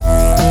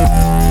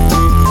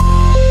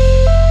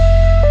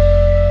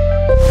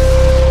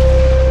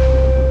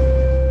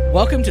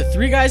welcome to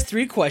Three Guys,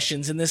 Three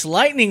Questions. In this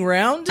lightning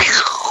round,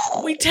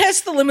 we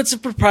test the limits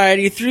of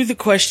propriety through the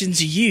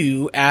questions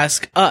you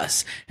ask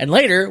us. And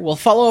later, we'll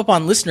follow up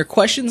on listener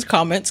questions,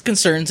 comments,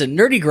 concerns, and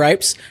nerdy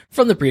gripes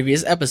from the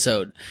previous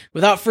episode.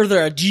 Without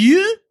further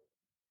ado,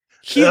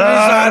 here is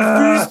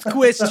our first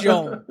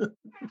question.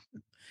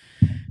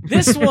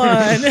 This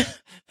one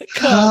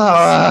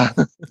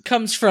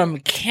comes from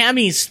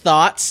Cammy's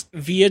Thoughts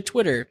via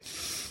Twitter.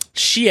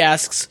 She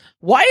asks,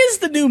 why is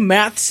the new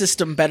math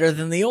system better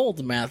than the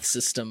old math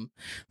system?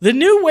 The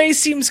new way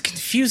seems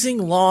confusing,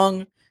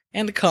 long,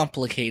 and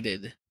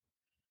complicated.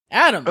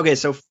 Adam. Okay,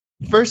 so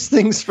first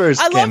things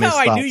first. I love Cammy's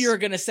how thoughts. I knew you were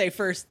going to say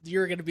first. You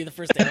were going to be the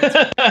first to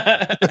answer.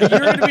 You're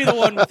going to be the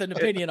one with an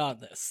opinion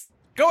on this.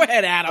 Go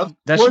ahead, Adam.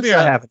 That should be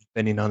I have an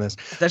opinion on this.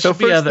 That so should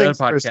be first other things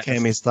first, podcast.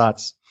 Cammy's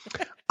thoughts.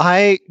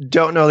 I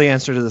don't know the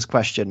answer to this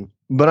question,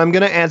 but I'm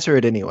going to answer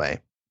it anyway.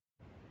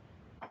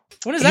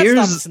 When has that stopped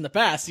us in the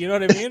past? You know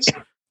what I mean?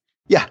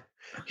 Yeah.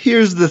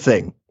 Here's the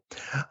thing.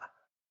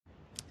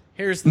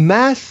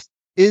 Math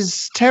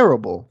is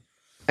terrible,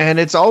 and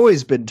it's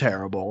always been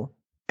terrible.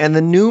 And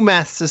the new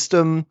math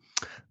system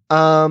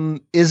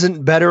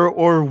isn't better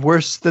or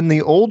worse than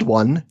the old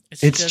one.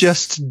 It's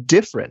just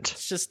different.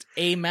 It's just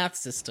a math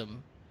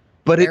system.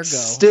 But it's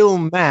still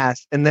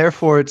math, and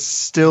therefore it's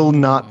still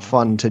not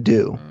fun to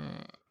do.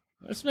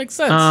 This makes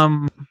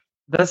sense.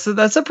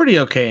 That's a pretty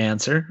okay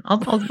answer. I'll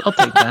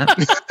take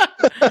that.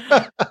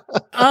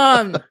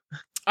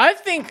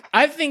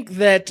 I think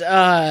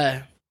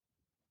that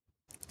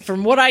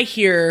from what I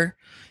hear,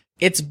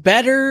 it's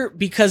better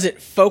because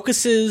it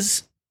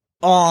focuses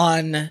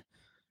on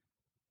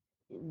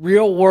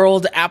real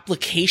world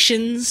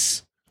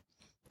applications.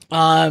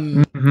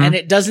 And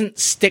it doesn't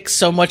stick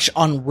so much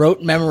on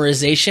rote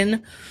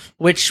memorization,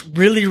 which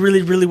really,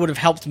 really, really would have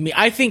helped me.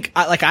 I think,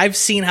 like, I've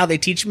seen how they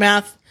teach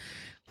math.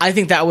 I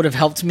think that would have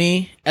helped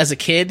me as a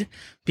kid,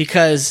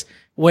 because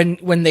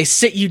when they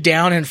sit you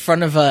down in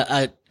front of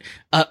a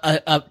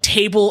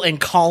table and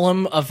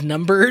column of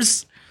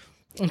numbers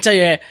and tell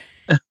you,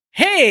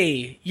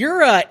 hey,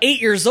 you're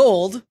 8 years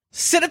old,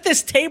 sit at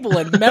this table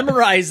and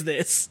memorize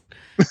this.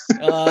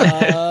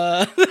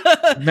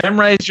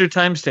 Memorize your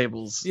times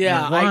tables.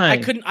 Yeah, why? I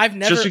couldn't.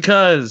 Just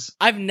because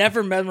I've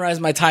never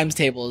memorized my times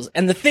tables.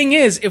 And the thing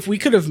is, if we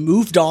could have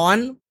moved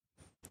on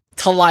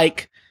to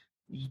like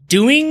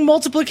doing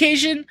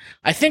multiplication,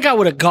 I think I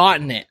would have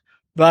gotten it.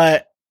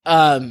 But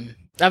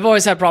I've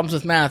always had problems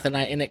with math, and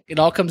it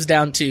all comes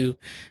down to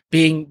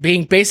being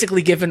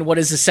basically given what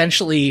is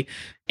essentially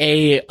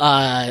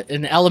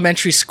an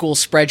elementary school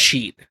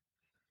spreadsheet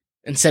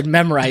and said,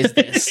 memorize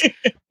this.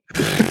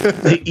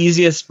 The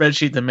easiest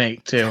spreadsheet to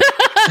make, too.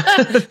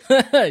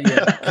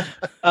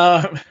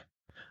 Yeah.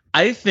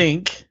 I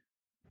think,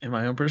 in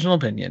my own personal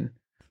opinion,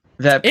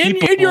 that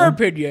people in your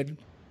opinion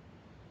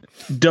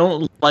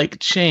don't like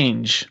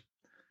change.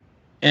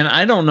 And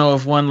I don't know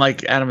if one,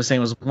 like Adam was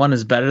saying, one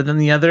is better than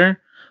the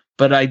other,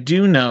 but I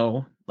do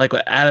know, like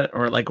what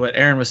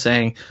Aaron was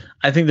saying,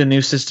 I think the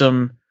new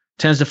system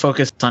tends to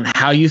focus on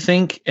how you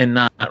think and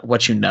not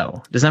what you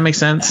know. Does that make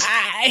sense?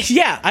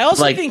 Yeah. I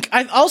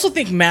also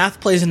think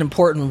math plays an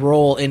important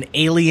role in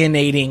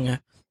alienating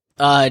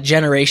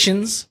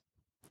generations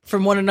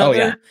from one another. Oh,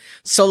 yeah.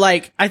 So,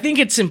 like, I think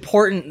it's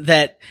important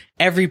that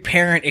every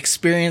parent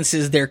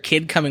experiences their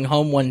kid coming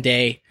home one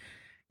day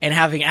and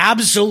having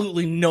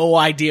absolutely no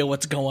idea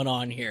what's going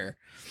on here.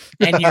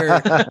 And your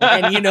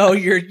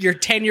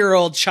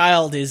 10-year-old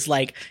child is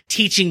like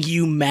teaching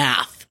you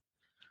math.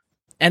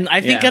 And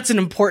I think that's an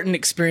important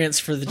experience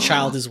for the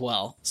child as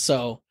well.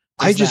 So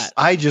I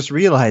just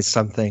realized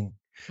something.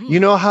 You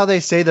know how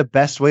they say the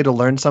best way to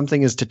learn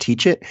something is to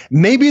teach it?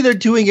 Maybe they're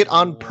doing it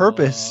on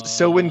purpose.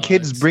 So when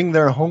kids bring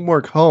their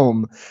homework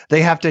home,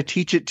 they have to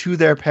teach it to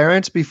their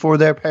parents before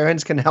their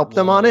parents can help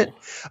them on it.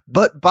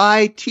 But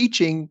by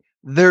teaching,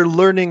 they're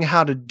learning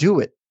how to do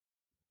it.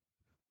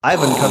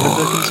 I've uncovered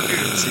the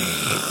conspiracy.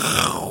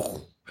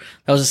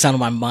 That was the sound of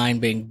my mind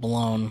being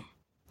blown.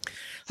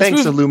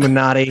 Thanks,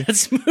 Illuminati,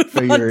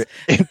 for your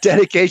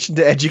dedication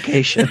to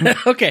education.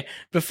 Okay,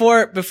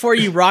 before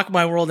you rock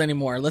my world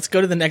anymore, let's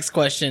go to the next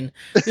question.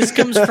 This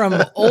comes from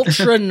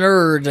Ultra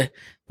Nerd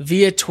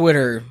via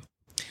Twitter.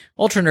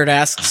 Ultra Nerd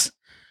asks,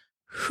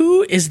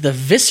 who is the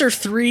Visser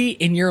 3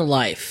 in your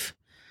life?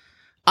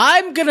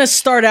 I'm going to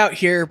start out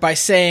here by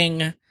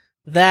saying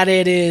that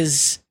it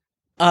is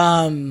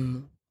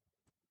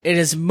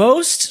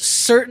most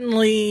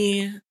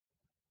certainly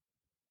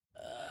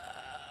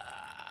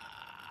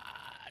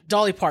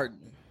Dolly Parton.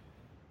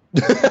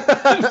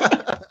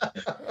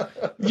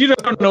 You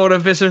don't know what a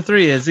Visser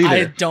 3 is either.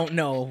 I don't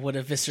know what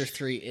a Visser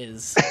 3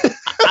 is.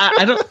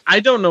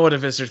 I don't know what a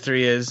Visser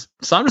 3 is,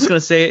 so I'm just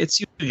gonna say it's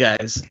you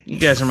guys. You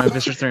guys are my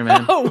Visser 3,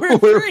 man. Oh, we're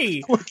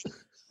 3.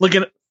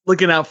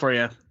 Looking out for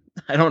you.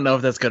 I don't know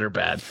if that's good or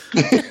bad.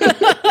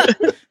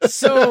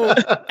 So,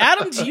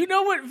 Adam, do you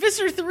know what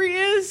Visser 3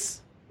 is?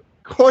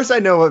 Of course I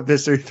know what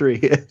Visser 3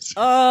 is.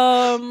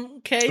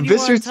 Okay.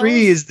 Visser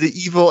 3 is the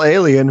evil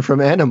alien from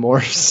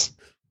Animorphs.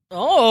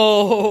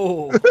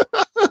 Oh.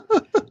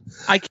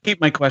 I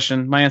keep my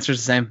question. My answer's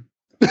the same.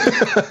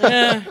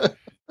 Eh,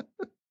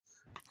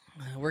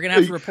 we're gonna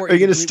have to report. Are you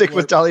to gonna the stick Bleep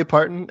with Blurb. Dolly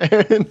Parton,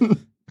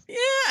 Aaron? Yeah,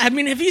 I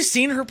mean, have you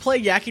seen her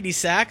play yakety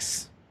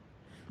sax?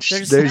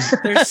 There's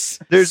There's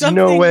no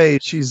something- way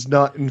she's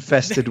not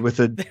infested with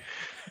a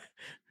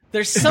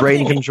There's something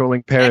brain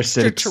controlling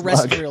parasitic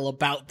extraterrestrial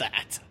about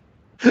that.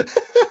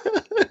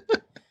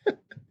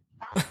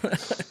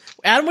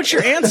 Adam, what's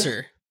your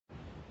answer?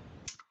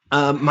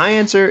 My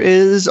answer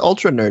is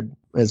Ultra Nerd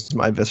as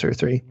my Visser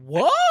 3.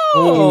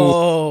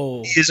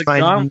 Whoa! He is The my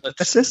gauntlet.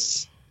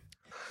 nemesis.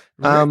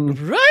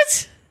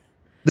 Right?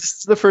 This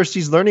is the first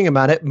he's learning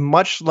about it,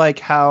 much like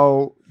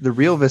how the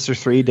real Visser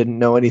 3 didn't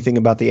know anything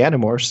about the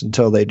Animorphs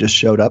until they just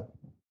showed up.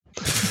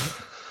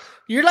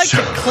 You're like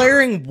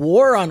declaring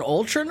war on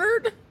Ultra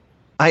Nerd?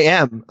 I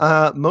am,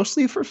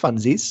 mostly for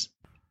funsies.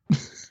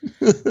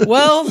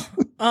 Well,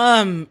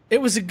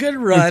 it was a good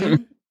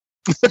run.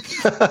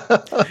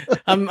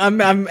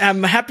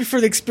 I'm happy for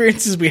the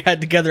experiences we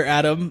had together,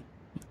 Adam.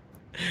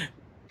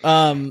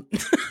 Ultra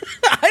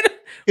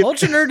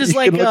Nerd is You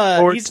like can look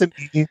forward he's to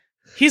me.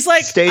 He's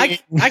like, Stay-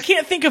 I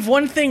can't think of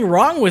one thing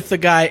wrong with the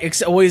guy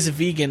except always a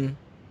vegan.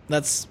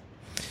 That's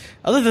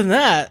other than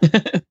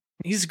that,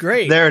 he's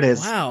great. There it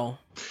is. Wow.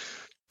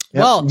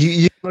 Yep. Well,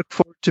 you look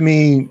forward to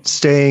me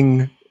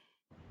staying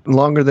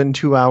longer than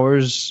 2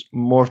 hours,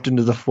 morphed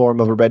into the form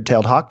of a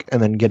red-tailed hawk,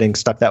 and then getting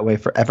stuck that way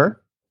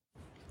forever.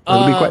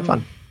 It'll be quite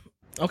fun.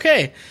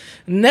 Okay.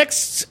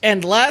 Next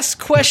and last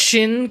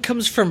question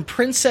comes from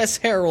Princess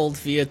Harold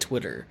via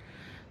Twitter.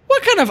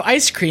 What kind of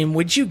ice cream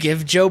would you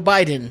give Joe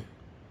Biden?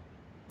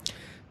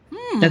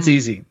 That's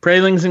easy.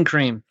 Pralines and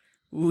cream.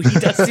 Ooh, he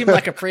does seem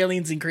like a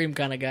pralines and cream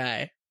kind of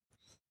guy.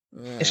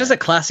 It's just a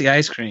classy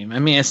ice cream. I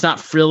mean, it's not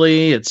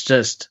frilly. It's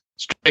just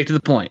straight to the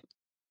point.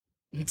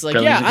 It's like,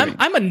 pralines yeah, and cream.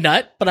 I'm a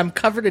nut, but I'm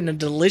covered in a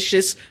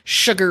delicious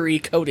sugary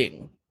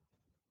coating.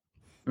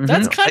 Mhm.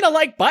 That's kind of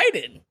like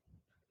Biden.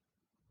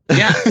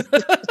 Yeah.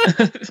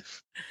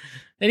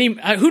 And he,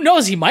 who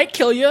knows, he might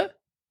kill you,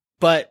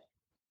 but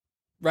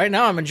right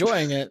now I'm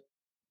enjoying it.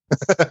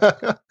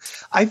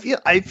 I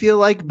feel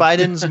like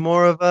Biden's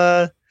more of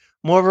a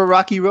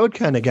Rocky Road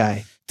kind of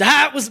guy.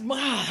 That was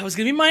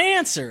gonna be my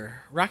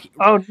answer, Rocky.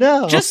 Oh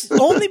no! Just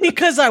only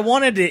because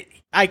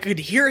I could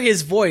hear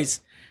his voice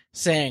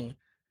saying,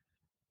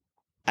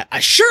 I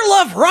sure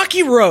love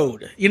Rocky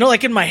Road. You know,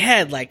 like in my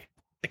head, like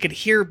I could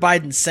hear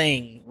Biden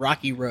saying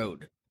Rocky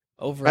Road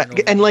over and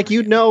over. and like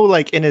you know,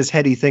 like in his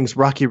head, he thinks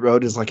Rocky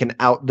Road is like an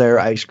out there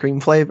ice cream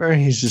flavor.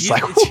 He's just Do you-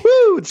 like,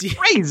 woohoo! It's do you-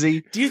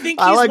 crazy. Do you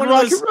think I he's like one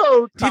Rocky of those?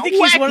 Road. Do you How think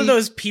he's one of wacky.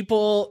 those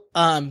people?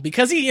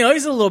 Because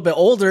he's a little bit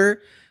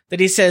older, that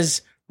he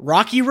says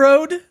Rocky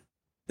Road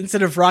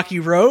instead of Rocky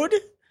Road.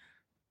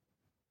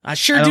 I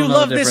sure I do don't know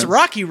love the this difference.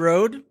 Rocky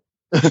Road.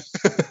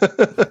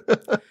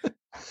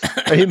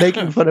 Are you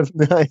making fun of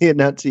my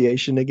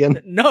enunciation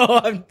again?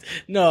 No,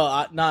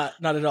 not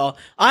at all.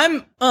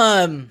 I'm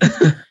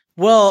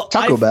well,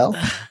 Taco Bell.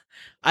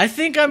 I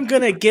think I'm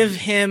gonna give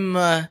him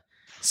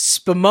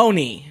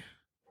Spumoni.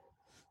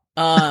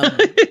 I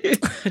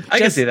can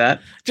Just- see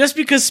that. Just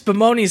because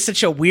Spumoni is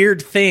such a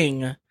weird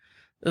thing,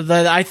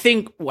 that I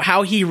think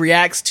how he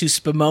reacts to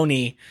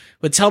Spumoni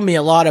would tell me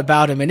a lot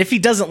about him. And if he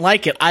doesn't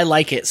like it, I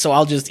like it, so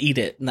I'll just eat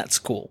it, and that's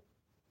cool.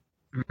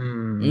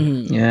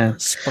 Yeah.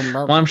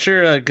 Well, I'm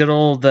sure good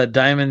old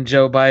Diamond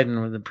Joe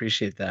Biden would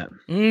appreciate that.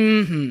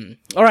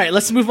 All right,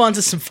 let's move on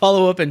to some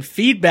follow up and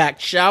feedback,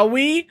 shall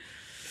we?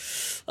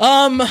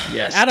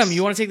 Yes. Adam,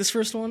 you want to take this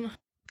first one?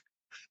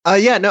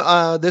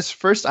 This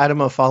first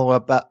item of follow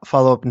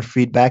up and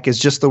feedback is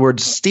just the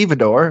word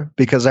stevedore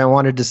because I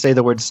wanted to say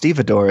the word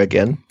stevedore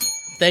again.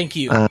 Thank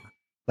you.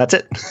 That's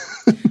it.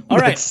 All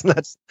right.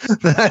 That's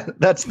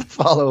the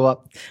follow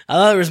up. I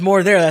thought there was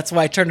more there. That's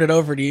why I turned it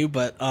over to you.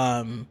 But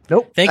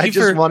Nope. Thank I you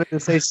just for- wanted to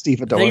say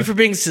stevedore. thank you for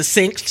being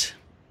succinct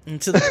and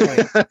to the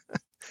point.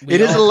 We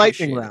It is a all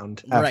lightning appreciate it.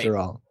 round after Right.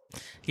 all.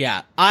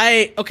 Yeah.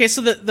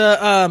 So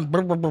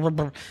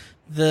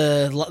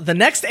the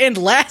next and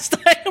last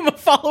item of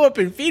follow up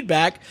and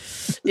feedback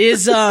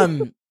is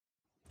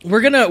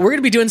we're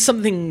gonna be doing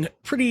something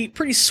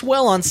pretty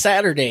swell on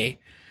Saturday.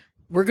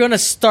 We're gonna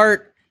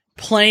start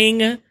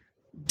playing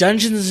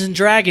Dungeons and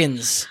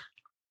Dragons.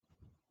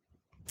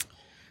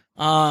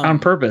 On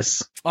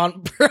purpose.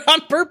 On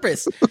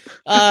purpose.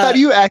 How do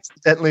you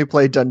accidentally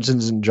play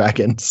Dungeons and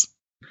Dragons?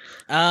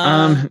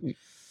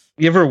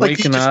 You ever Like, you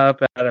waken just-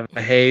 up out of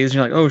a haze and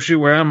you're like, oh shoot,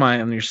 where am I?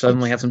 And you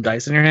suddenly have some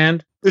dice in your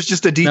hand. There's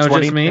just a No,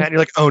 D20 just me? and you're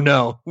like, oh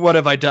no, what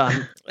have I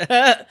done?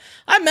 I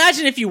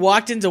imagine if you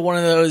walked into one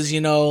of those,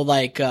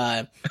 like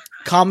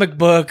comic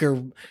book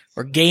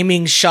or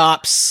gaming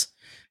shops,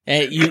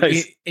 and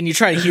you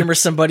try to humor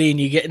somebody, and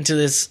you get into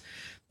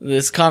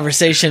this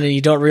conversation, and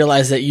you don't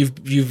realize that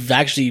you've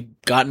actually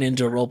gotten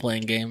into a role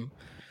playing game.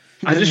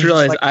 I just And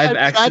realized like, I've I don't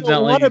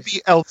accidentally, want to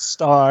be Elf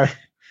Star.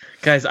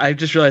 guys. I've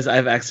just realized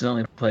I've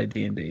accidentally played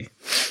D&D.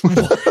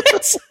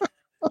 What?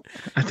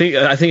 I think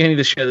I need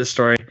to share this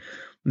story.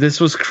 This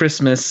was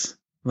Christmas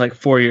like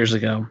 4 years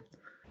ago.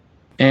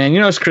 And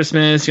it's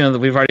Christmas,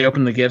 we've already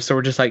opened the gifts, so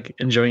we're just like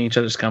enjoying each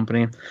other's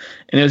company.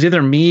 And it was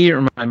either me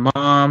or my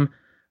mom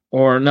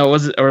or no,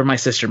 was it or my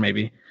sister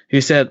maybe,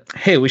 who said,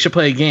 "Hey, we should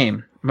play a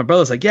game." My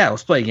brother's like, "Yeah,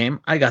 let's play a game.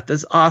 I got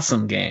this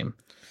awesome game."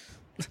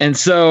 And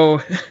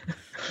so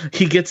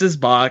he gets his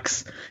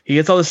box, he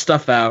gets all this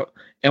stuff out,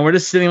 and we're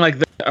just sitting like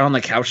on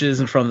the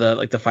couches in front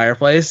of the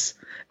fireplace.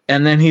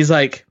 And then he's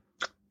like,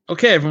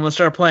 "Okay, everyone, let's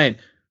start playing.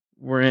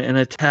 We're in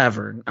a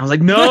tavern." I was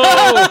like, "No,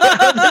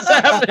 how did this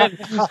happen?"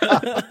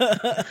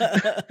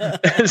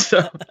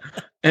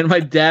 and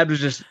my dad was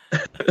just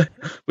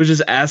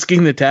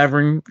asking the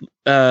tavern,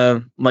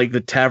 like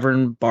the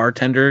tavern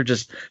bartender,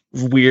 just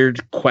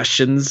weird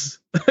questions.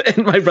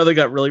 And my brother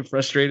got really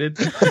frustrated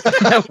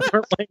that we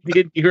weren't playing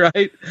D&D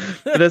right.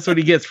 But that's what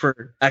he gets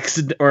for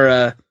accident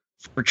or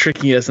for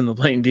tricking us into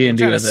playing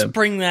D&D with him.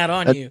 Spring that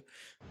on you.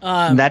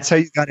 That's how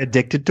you got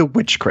addicted to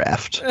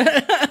witchcraft.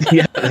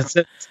 Yeah, that's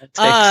it.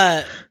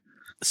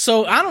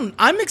 So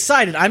I'm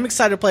excited. I'm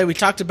excited to play. We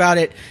talked about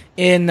it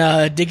in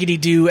Diggity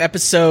Doo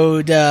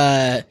episode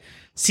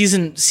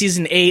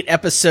season 8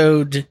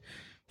 episode.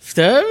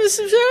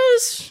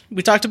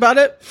 We talked about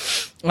it.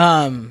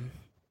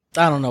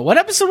 I don't know what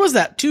episode was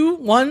that. 2,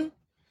 1,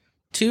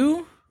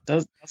 2.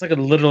 That's like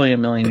literally a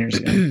million years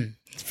ago.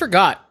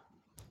 Forgot.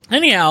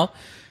 Anyhow,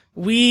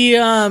 we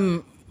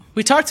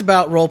talked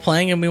about role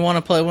playing and we want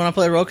to play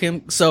role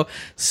game. So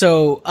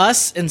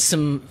us and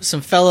some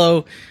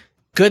fellow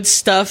good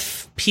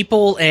stuff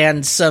people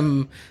and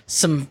some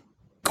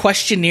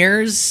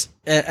questionnaires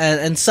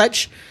and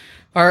such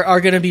are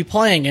going to be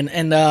playing.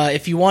 And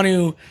if you want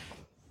to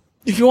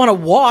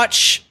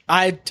watch,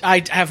 I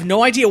have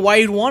no idea why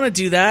you'd want to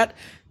do that,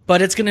 but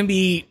it's going to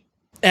be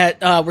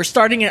at we're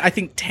starting at I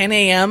think 10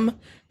 a.m.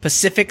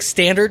 Pacific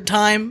Standard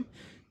Time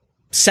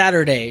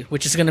Saturday,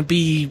 which is going to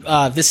be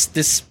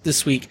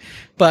this week.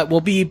 But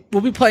we'll be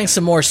playing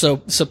some more, so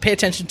pay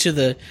attention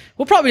to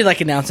we'll probably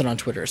like announce it on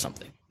Twitter or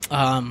something.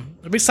 I'm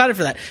excited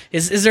for that.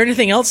 Is there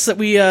anything else that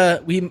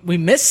we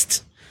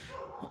missed?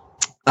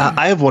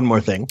 I have one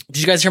more thing.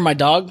 Did you guys hear my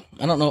dog?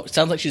 I don't know. It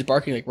sounds like she's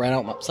barking like right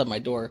outside my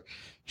door.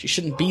 She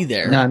shouldn't be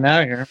there. No, now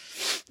I hear.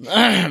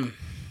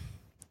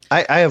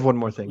 I have one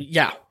more thing.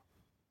 Yeah.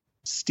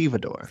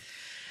 Stevedore.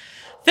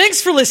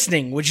 Thanks for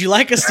listening. Would you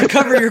like us to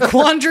cover your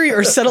quandary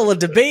or settle a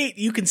debate?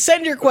 You can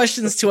send your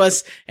questions to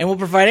us and we'll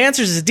provide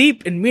answers as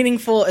deep and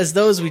meaningful as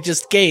those we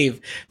just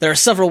gave. There are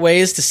several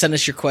ways to send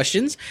us your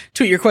questions.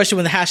 Tweet your question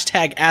with the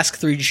hashtag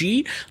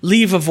Ask3G,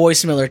 leave a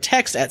voicemail or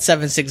text at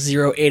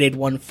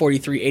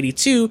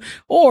 760-881-4382,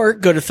 or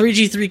go to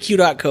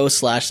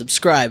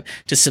 3g3q.co/subscribe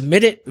to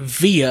submit it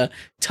via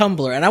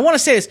Tumblr. And I want to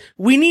say this,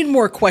 we need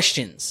more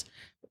questions.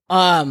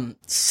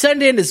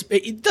 Send in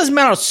it doesn't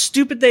matter how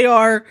stupid they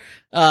are.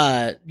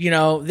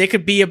 They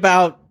could be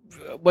about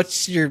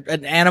what's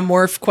an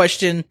Animorph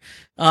question,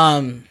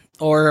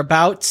 or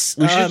about.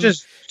 We should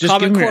just give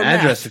them your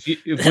address. If you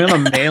want to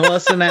mail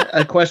us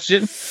a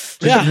question,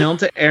 just mail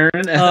to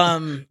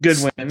Aaron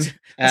Goodwin.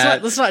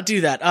 Let's not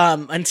do that.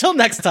 Until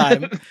next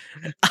time,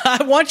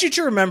 I want you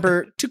to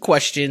remember to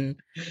question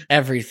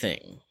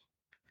everything.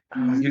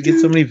 You get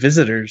so many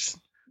visitors.